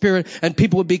Holy Spirit, and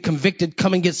people would be convicted,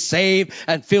 come and get saved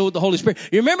and filled with the Holy Spirit.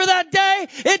 You remember that day?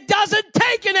 It doesn't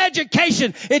take an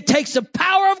education. It takes the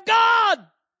power of God.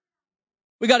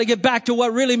 We got to get back to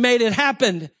what really made it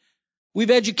happen.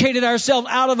 We've educated ourselves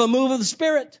out of a move of the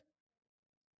Spirit.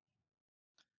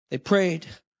 They prayed,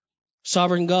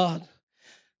 sovereign God.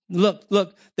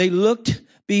 Look, they looked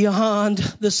beyond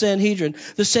the Sanhedrin.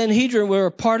 The Sanhedrin were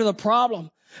a part of the problem,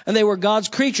 and they were God's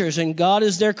creatures, and God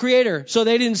is their creator. So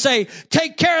they didn't say,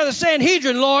 take care of the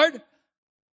Sanhedrin, Lord.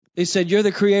 They said, you're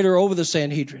the creator over the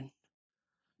Sanhedrin.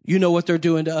 You know what they're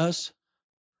doing to us.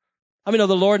 I mean,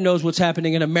 the Lord knows what's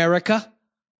happening in America.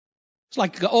 It's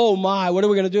like, oh my, what are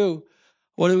we going to do?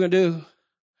 What are we going to do?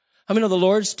 I mean, the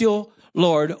Lord's still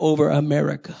Lord over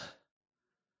America.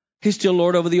 He's still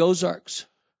Lord over the Ozarks.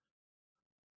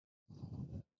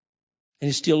 And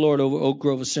he's still Lord over Oak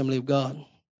Grove Assembly of God.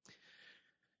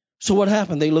 So what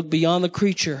happened? They looked beyond the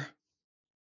creature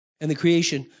and the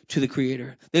creation to the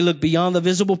creator. They looked beyond the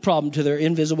visible problem to their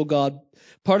invisible God.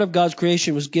 Part of God's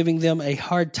creation was giving them a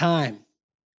hard time.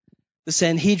 The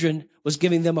Sanhedrin was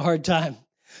giving them a hard time.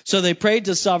 So they prayed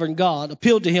to sovereign God,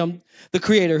 appealed to him, the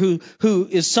creator, who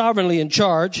is sovereignly in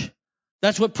charge.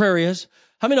 That's what prayer is.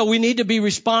 How many know we need to be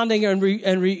responding and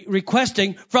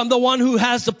requesting from the one who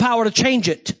has the power to change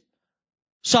it?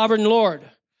 Sovereign Lord.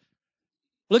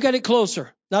 Look at it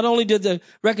closer. Not only did they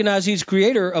recognize he's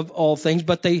creator of all things,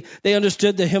 but they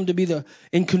understood him to be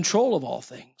in control of all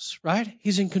things, right?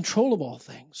 He's in control of all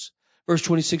things. Verse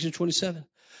 26 and 27.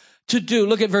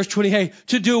 Look at verse 28.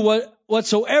 To do what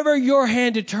whatsoever your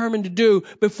hand determined to do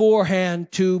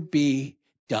beforehand to be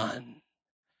done.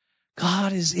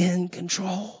 God is in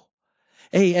control.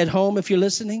 Hey, at home, if you're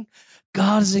listening,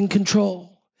 God is in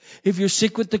control. If you're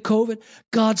sick with the COVID,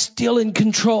 God's still in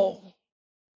control.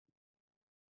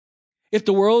 If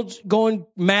the world's going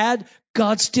mad,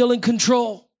 God's still in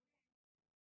control.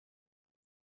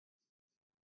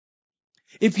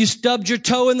 If you stubbed your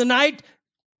toe in the night,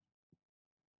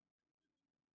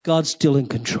 God's still in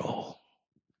control.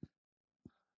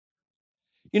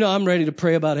 You know, I'm ready to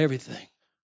pray about everything.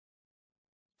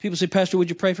 People say, Pastor, would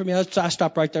you pray for me? I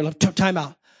stop right there. Time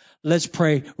out. Let's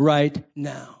pray right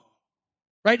now.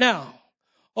 Right now.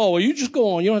 Oh, well, you just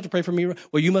go on. You don't have to pray for me.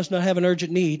 Well, you must not have an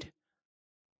urgent need.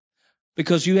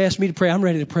 Because you asked me to pray. I'm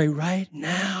ready to pray right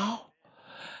now.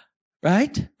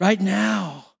 Right? Right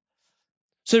now.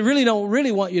 So they really don't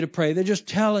really want you to pray. They're just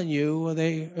telling you.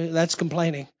 That's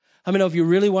complaining. I mean, if you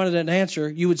really wanted an answer,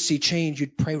 you would see change.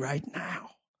 You'd pray right now.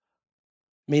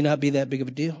 May not be that big of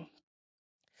a deal.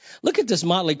 Look at this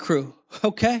motley crew,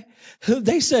 okay?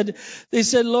 They said,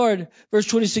 Lord, verse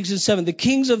 26 and 7, the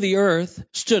kings of the earth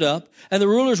stood up, and the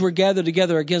rulers were gathered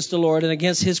together against the Lord and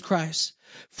against his Christ.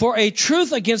 For a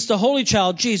truth against the holy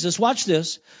child, Jesus, watch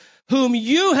this, whom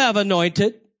you have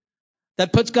anointed.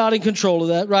 That puts God in control of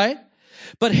that, right?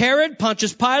 But Herod,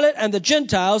 Pontius Pilate, and the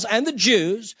Gentiles and the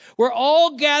Jews were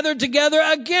all gathered together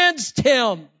against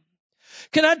him.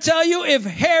 Can I tell you, if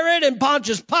Herod and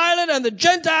Pontius Pilate and the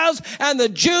Gentiles and the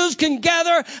Jews can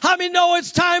gather, how many know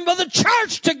it's time for the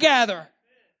church to gather?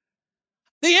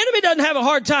 The enemy doesn't have a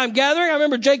hard time gathering. I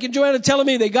remember Jake and Joanna telling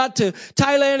me they got to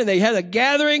Thailand and they had a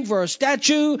gathering for a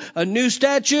statue, a new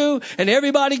statue, and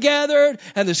everybody gathered,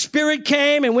 and the Spirit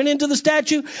came and went into the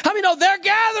statue. How many know they're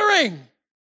gathering?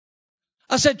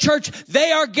 I said, church,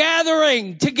 they are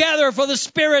gathering together for the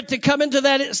Spirit to come into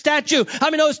that statue. I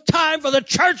mean, it's time for the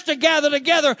church to gather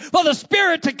together for the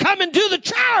Spirit to come into the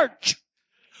church.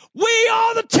 We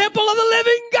are the temple of the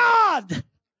living God.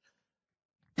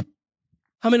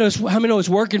 How many know it's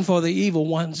working for the evil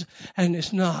ones and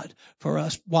it's not for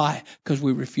us? Why? Because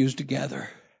we refuse to gather.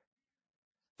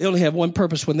 They only have one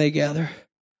purpose when they gather.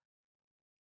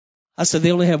 I said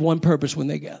they only have one purpose when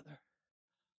they gather.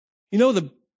 You know the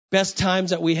best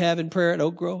times that we have in prayer at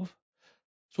Oak Grove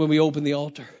is when we open the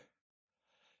altar.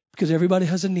 Because everybody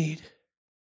has a need.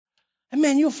 And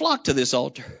man, you'll flock to this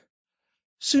altar.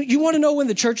 So you want to know when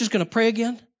the church is going to pray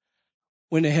again?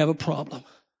 When they have a problem.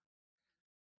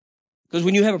 Because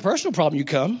when you have a personal problem, you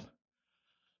come.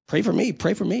 Pray for me,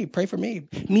 pray for me, pray for me.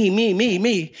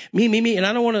 Me. And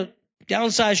I don't want to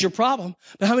downsize your problem.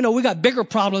 But how many know we got bigger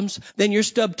problems than your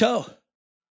stubbed toe?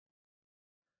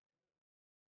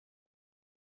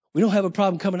 We don't have a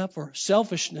problem coming up for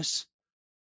selfishness.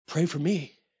 Pray for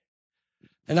me.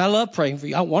 And I love praying for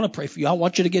you. I want to pray for you. I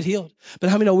want you to get healed. But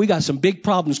how many know we got some big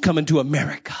problems coming to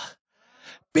America?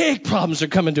 Big problems are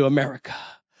coming to America.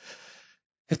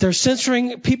 If they're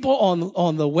censoring people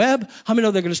on the web, how many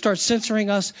know they're going to start censoring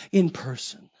us in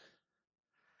person?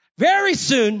 Very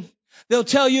soon, they'll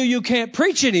tell you you can't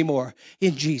preach anymore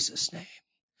in Jesus' name.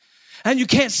 And you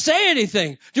can't say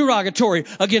anything derogatory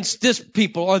against this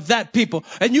people or that people.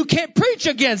 And you can't preach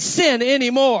against sin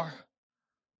anymore.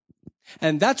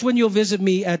 And that's when you'll visit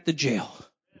me at the jail.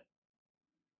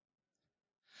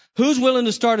 Who's willing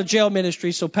to start a jail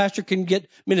ministry so pastor can get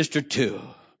ministered to?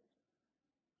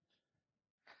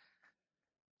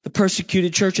 The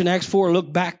persecuted church in Acts 4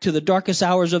 looked back to the darkest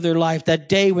hours of their life, that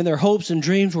day when their hopes and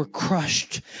dreams were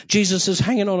crushed. Jesus is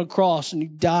hanging on a cross and he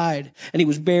died and he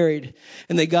was buried,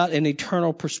 and they got an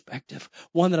eternal perspective,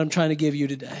 one that I'm trying to give you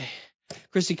today.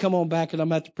 Christy, come on back, and I'm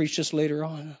about to preach this later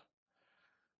on.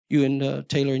 You and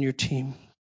Taylor and your team.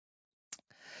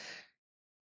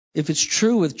 If it's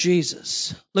true with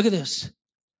Jesus, look at this.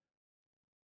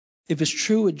 If it's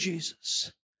true with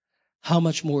Jesus, how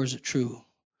much more is it true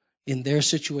in their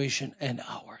situation and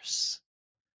ours?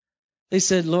 They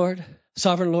said, Lord,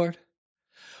 sovereign Lord,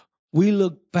 we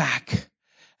look back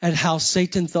at how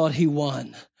Satan thought he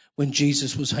won when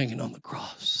Jesus was hanging on the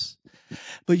cross.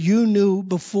 But you knew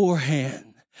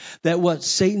beforehand that what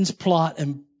Satan's plot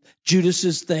and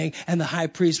Judas's thing and the high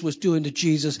priest was doing to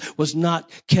Jesus was not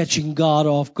catching God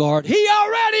off guard. He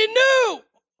already knew.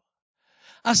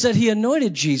 I said he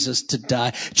anointed Jesus to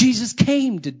die. Jesus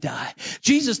came to die.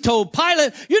 Jesus told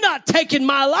Pilate, you're not taking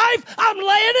my life. I'm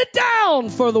laying it down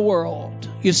for the world.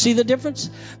 You see the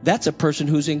difference? That's a person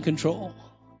who's in control.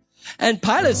 And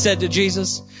Pilate said to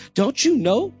Jesus, don't you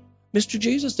know, Mr.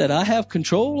 Jesus, that I have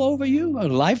control over you,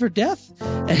 life or death?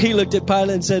 And he looked at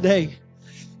Pilate and said, hey,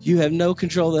 you have no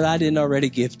control that I didn't already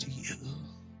give to you.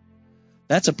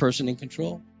 That's a person in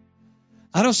control.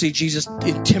 I don't see Jesus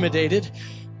intimidated.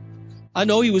 I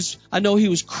know he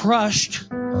was crushed,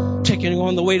 taking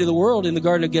on the weight of the world in the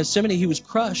Garden of Gethsemane. He was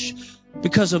crushed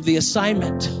because of the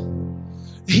assignment.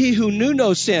 He who knew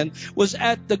no sin was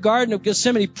at the Garden of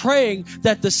Gethsemane praying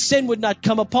that the sin would not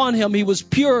come upon him. He was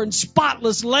pure and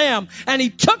spotless lamb, and he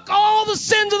took all the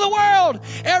sins of the world.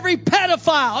 Every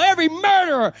pedophile, every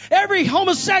murderer, every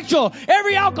homosexual,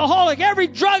 every alcoholic, every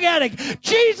drug addict.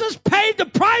 Jesus paid the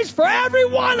price for every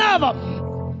one of them.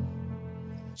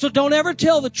 So don't ever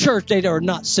tell the church they are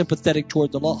not sympathetic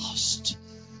toward the lost.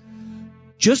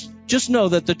 Just know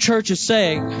that the church is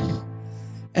saying,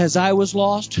 as I was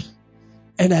lost,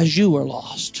 and as you are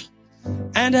lost,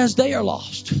 and as they are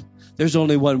lost, there's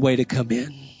only one way to come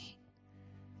in.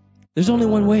 There's only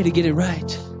one way to get it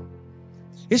right.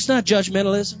 It's not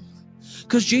judgmentalism,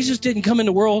 because Jesus didn't come in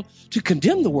the world to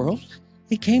condemn the world.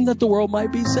 He came that the world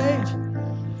might be saved.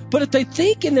 But if they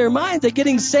think in their mind they're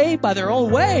getting saved by their own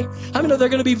way, I mean, they're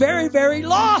going to be very, very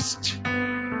lost.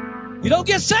 You don't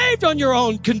get saved on your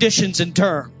own conditions and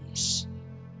terms.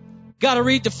 Got to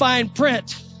read the fine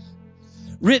print,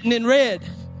 written in red.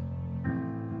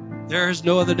 There is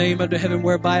no other name under heaven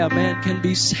whereby a man can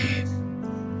be saved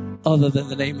other than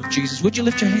the name of Jesus. Would you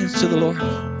lift your hands to the Lord?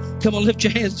 Come on, lift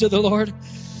your hands to the Lord.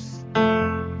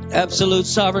 Absolute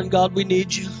sovereign God, we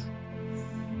need you.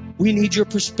 We need your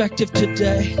perspective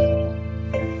today.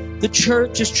 The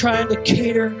church is trying to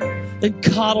cater and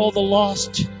coddle the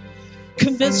lost,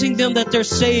 convincing them that they're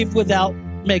saved without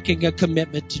making a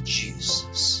commitment to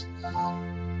Jesus.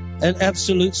 And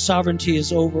absolute sovereignty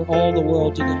is over all the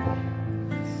world today.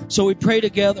 So we pray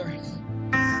together.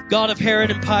 God of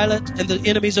Herod and Pilate and the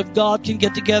enemies of God can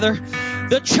get together.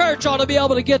 The church ought to be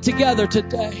able to get together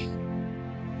today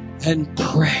and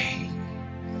pray.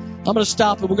 I'm going to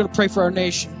stop and we're going to pray for our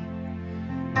nation.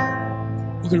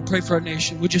 We're going to pray for our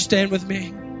nation. Would you stand with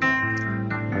me?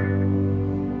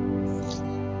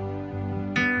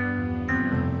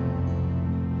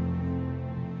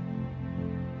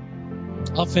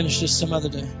 I'll finish this some other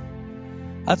day.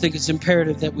 I think it's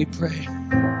imperative that we pray.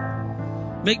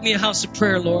 Make me a house of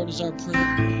prayer, Lord, is our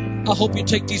prayer. I hope you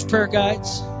take these prayer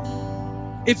guides.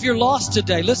 If you're lost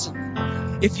today,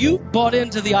 listen. If you bought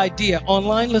into the idea,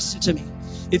 online, listen to me.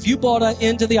 If you bought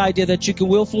into the idea that you can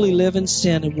willfully live in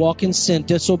sin and walk in sin,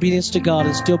 disobedience to God,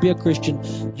 and still be a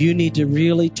Christian, you need to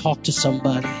really talk to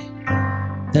somebody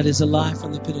that is alive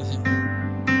from the pit of hell.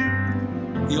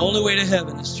 The only way to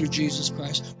heaven is through Jesus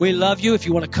Christ. We love you. If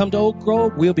you want to come to Oak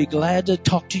Grove, we'll be glad to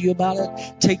talk to you about it.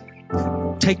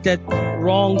 Take that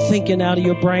wrong thinking out of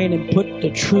your brain and put the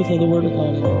truth of the Word of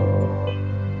God in it.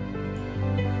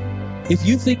 If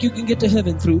you think you can get to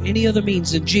heaven through any other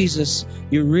means than Jesus,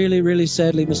 you're really, really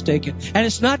sadly mistaken. And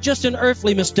it's not just an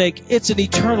earthly mistake, it's an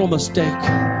eternal mistake.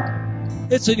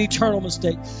 It's an eternal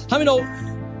mistake. How many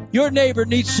know your neighbor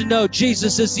needs to know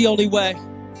Jesus is the only way?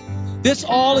 This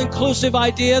all-inclusive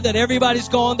idea that everybody's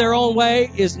going their own way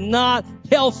is not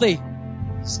healthy.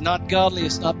 It's not godly.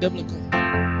 It's not biblical.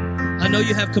 I know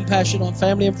you have compassion on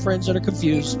family and friends that are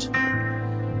confused,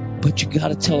 but you got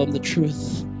to tell them the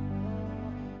truth.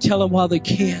 Tell them while they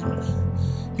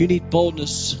can. You need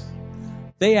boldness.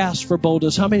 They ask for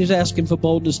boldness. How many is asking for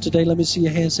boldness today? Let me see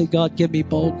your hand. Say, God, give me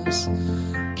boldness.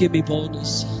 Give me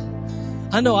boldness.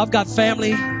 I know I've got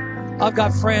family. I've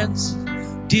got friends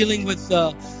dealing with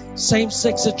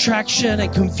same-sex attraction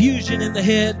and confusion in the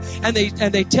head. And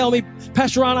they tell me,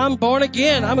 Pastor Ron, I'm born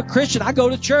again. I'm a Christian. I go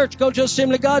to church. Go to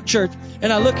Assembly of God Church.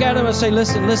 And I look at them and say,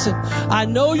 listen. I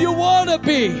know you want to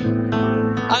be.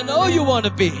 I know you want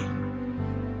to be.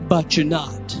 But you're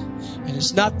not. And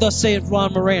it's not thus saith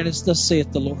Ron Morein, it's thus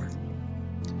saith the Lord.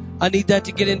 I need that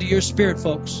to get into your spirit,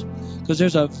 folks, because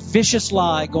there's a vicious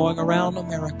lie going around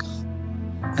America.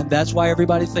 And that's why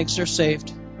everybody thinks they're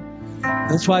saved.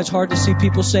 That's why it's hard to see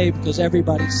people saved, because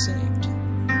everybody's saved.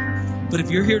 But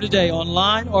if you're here today,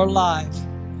 online or live,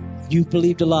 you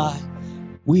believed a lie,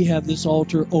 we have this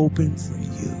altar open for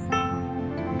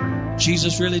you.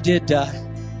 Jesus really did die.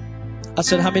 I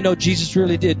said, how many know Jesus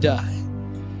really did die?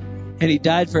 And he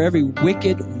died for every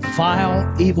wicked,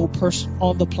 vile, evil person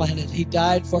on the planet. He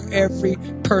died for every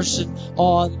person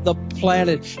on the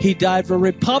planet. He died for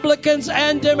Republicans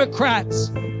and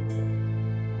Democrats.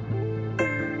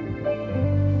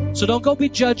 So don't go be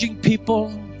judging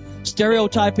people,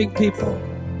 stereotyping people.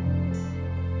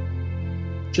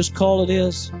 Just call it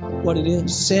is what it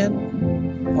is.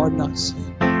 Sin or not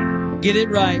sin. Get it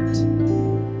right,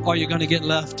 or you're going to get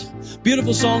left.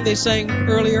 Beautiful song they sang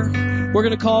earlier. We're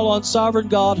going to call on sovereign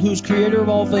God, who's creator of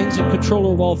all things and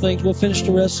controller of all things. We'll finish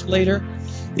the rest later.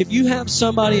 If you have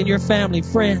somebody in your family,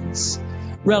 friends,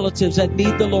 relatives that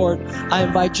need the Lord, I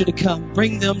invite you to come.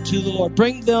 Bring them to the Lord.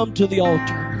 Bring them to the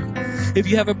altar. If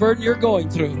you have a burden you're going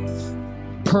through,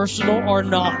 personal or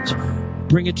not,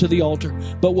 bring it to the altar.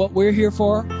 But what we're here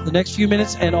for, the next few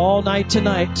minutes and all night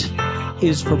tonight,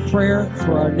 is for prayer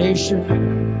for our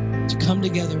nation to come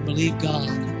together and believe God.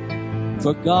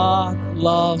 For God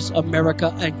loves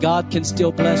America, and God can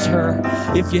still bless her.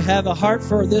 If you have a heart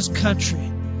for this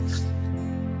country,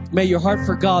 may your heart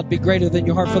for God be greater than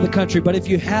your heart for the country. But if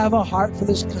you have a heart for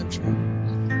this country,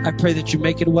 I pray that you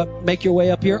make your way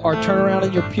up here or turn around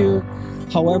in your pew,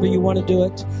 however you want to do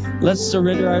it. Let's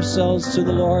surrender ourselves to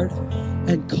the Lord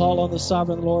and call on the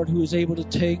sovereign Lord who is able to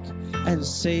take and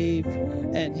save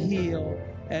and heal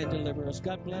and deliver us.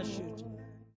 God bless you.